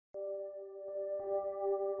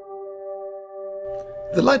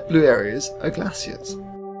The light blue areas are glaciers.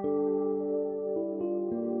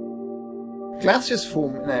 Glaciers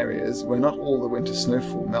form in areas where not all the winter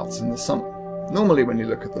snowfall melts in the summer. Normally when you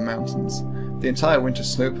look at the mountains, the entire winter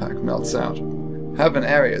snowpack melts out. However, in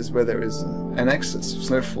areas where there is an excess of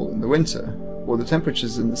snowfall in the winter, or the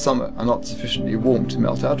temperatures in the summer are not sufficiently warm to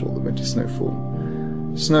melt out all the winter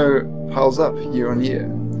snowfall, snow piles up year on year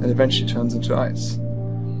and eventually turns into ice.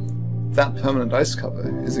 That permanent ice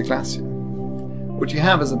cover is a glacier. What you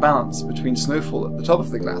have is a balance between snowfall at the top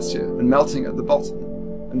of the glacier and melting at the bottom,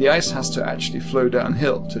 and the ice has to actually flow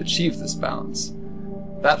downhill to achieve this balance.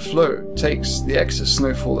 That flow takes the excess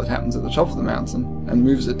snowfall that happens at the top of the mountain and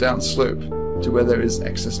moves it down slope to where there is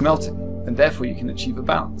excess melting, and therefore you can achieve a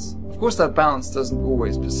balance. Of course, that balance doesn't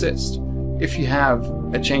always persist. If you have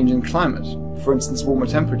a change in climate, for instance warmer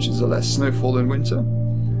temperatures or less snowfall in winter,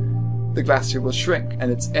 the glacier will shrink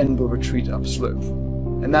and its end will retreat upslope.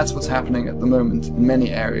 And that's what's happening at the moment in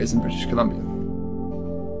many areas in British Columbia.